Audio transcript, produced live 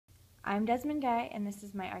I'm Desmond Guy, and this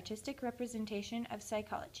is my artistic representation of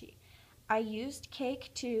psychology. I used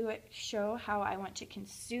cake to show how I want to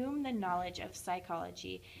consume the knowledge of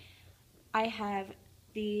psychology. I have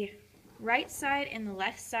the right side and the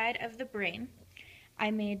left side of the brain.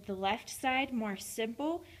 I made the left side more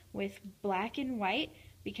simple with black and white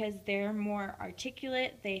because they're more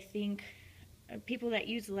articulate. They think, people that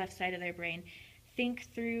use the left side of their brain think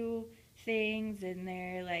through things, and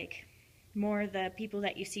they're like more the people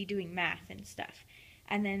that you see doing math and stuff.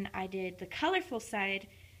 And then I did the colorful side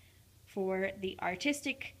for the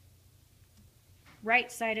artistic right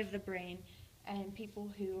side of the brain, and people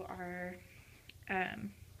who are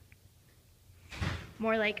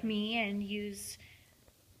more like me and use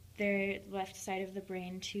their left side of the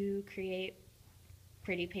brain to create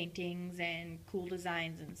pretty paintings and cool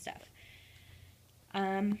designs and stuff.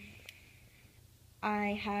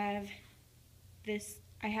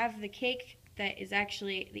 I have the cake that is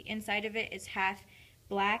actually, the inside of it is half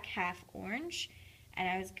black, half orange, and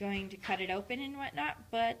I was going to cut it open and whatnot,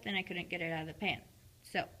 but then I couldn't get it out of the pan,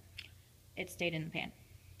 so it stayed in the pan.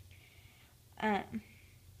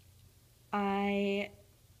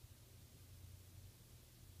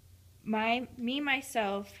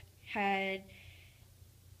 Myself had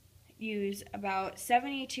used about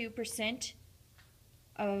 72%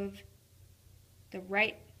 of the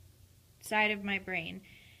right side of my brain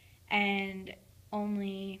and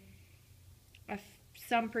only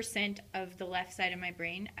some percent of the left side of my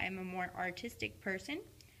brain. I'm a more artistic person,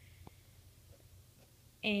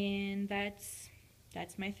 and that's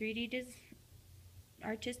my 3D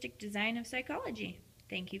artistic design of psychology.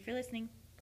 Thank you for listening.